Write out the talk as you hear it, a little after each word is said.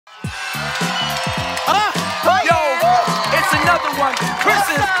Chris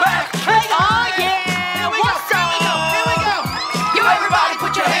is back. Oh yeah! What's up? Here we go. You everybody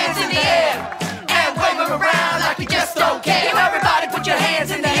put your hands in the air and wave them around like you just don't care. You everybody put your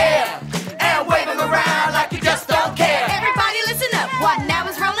hands in the air and wave them around like you just don't care. Everybody listen up. What now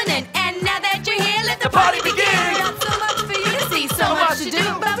is rolling in, and now that you're here, let the party begin. We got so much for you to see, so much to do,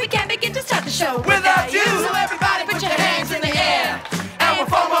 but we can't begin to start the show Without you, so everybody put your hands in the air and we'll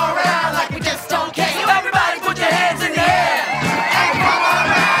foam around like we just don't care. So everybody put your hands in the air and we'll foam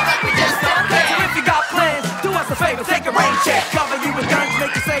around like we just don't care. So if you got plans, do us a favor, take a rain check. Cover you with guns,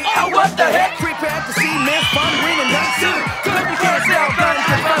 make you say, oh, what the heck? Prepare to see men fun, win and done soon. So if you can't sell guns,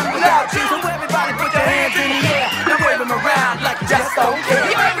 get fun without you. So everybody put your hands in the air and wave them around like you just don't care.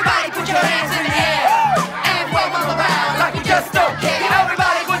 You everybody put your hands in the air and wave them around like you just don't care. You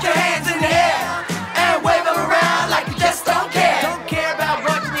everybody put your hands in the air and wave them around like you just don't care. Don't care about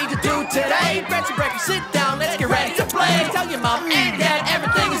what you need to do today. Grab some breakfast, sit down, let's get ready to play. Tell your mom and dad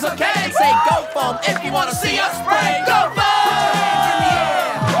everything is okay. Say go foam if you want to see us spray. Go foam!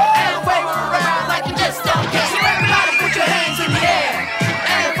 And wave them around like you just don't care. So everybody put your hands in the air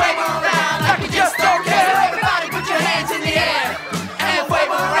and wave them around like you just don't care. So everybody put your hands in the air and wave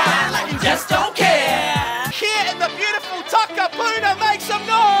them around like you just don't care. Here in the beautiful Takapuna, make some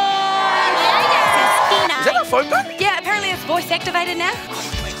noise! Is that my phone gun? Yeah, apparently it's voice activated now.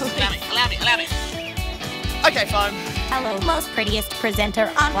 Allow me. Okay, phone. Hello, most prettiest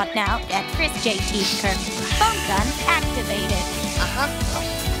presenter on What Now at Chris JT Kirk. Phone gun activated.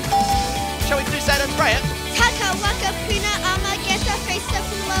 Shall we do say and pray it? Taka waka puna ama geta face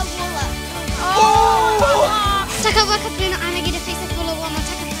pula wula. Oh! Taka waka puna ama geta face pula wula.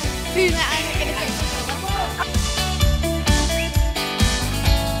 Taka puna ama geta face pula wula.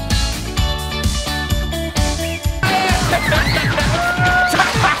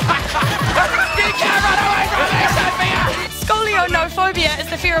 You can't run away from me, Sophia! Scolionophobia is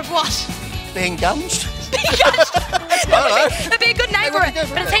the fear of what? Being gunged? Being gunged! It'd be a good name for it,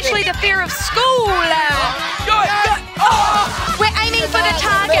 but it's actually the fear of school. Good! Oh! We're aiming for the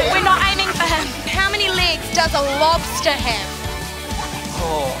target, we're not aiming for him. How many legs does a lobster have?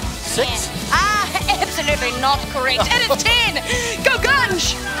 Oh, 6? Ah, absolutely not correct. It is 10. Go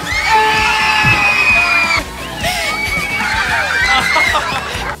Gunge!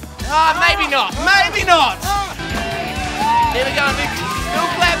 Maybe not. Here we go, Nick. Still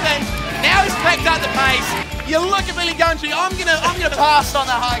clapping. Now he's picked up the pace. You look at Billy Gundry. I'm gonna pass on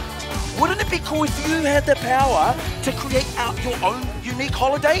the hike. Wouldn't it be cool if you had the power to create out your own unique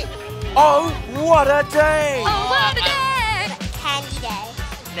holiday? Oh, what a day! Oh, what a day! Candy day.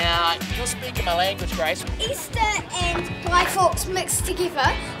 Now, you're speaking my language, Grace. Easter and Guy Fawkes mixed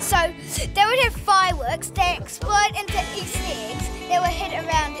together. So they would have fireworks. They explode into Easter eggs. They were hid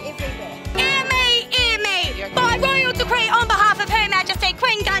around everywhere. Hear me! By royal decree on behalf of Her Majesty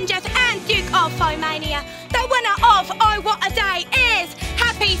Queen Gunjeth and Duke of Fomania, the winner of Oh What a Day is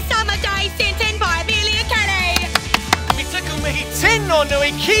Happy Summer Day sent in by Amelia Kelly. Me tickle me tin no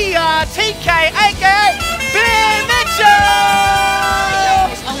nui kia TK aka Ben Mitchell!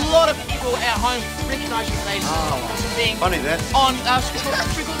 A lot of people at home recognise your face from being Funny that. on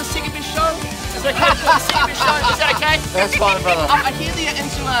should we call the second best show? Is it okay? The second best show? Is that okay? That's fine, brother. I hear that you're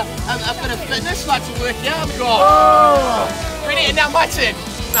into a bit of fitness, like to work out. Oh. Ready? And now my turn.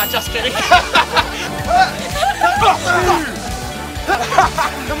 No, just kidding.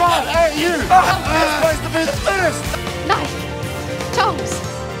 Come on, hey, you! You're supposed to be the fittest! No! Tongs!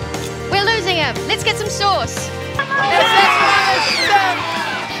 We're losing him. Let's get some sauce. Yes, that's right.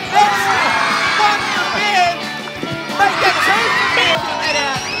 That's one for Ben. Make it 2 for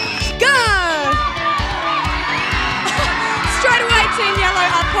Ben. Go! Straight away, Team Yellow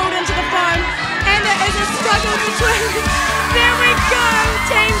are pulled into the foam, and there is a struggle between. There we go!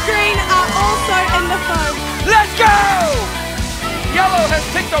 Team Green are also in the foam. Let's go! Yellow has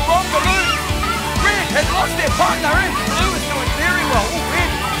picked the wrong balloon. Red has lost their partner in. Blue is doing very well. Oh,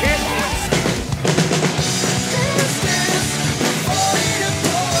 red, careful.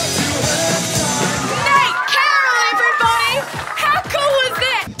 Nate Carroll, everybody! How cool is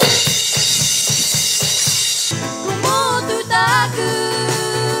that?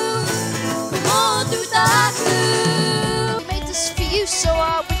 We made this for you, so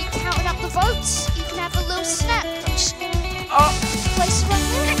when you're counting up the votes, you can have a little snack. I'm just gonna place it right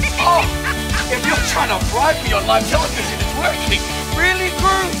there. Oh, if you're trying to bribe me on live television, it's working. Really,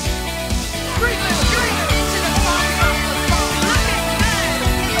 Guru?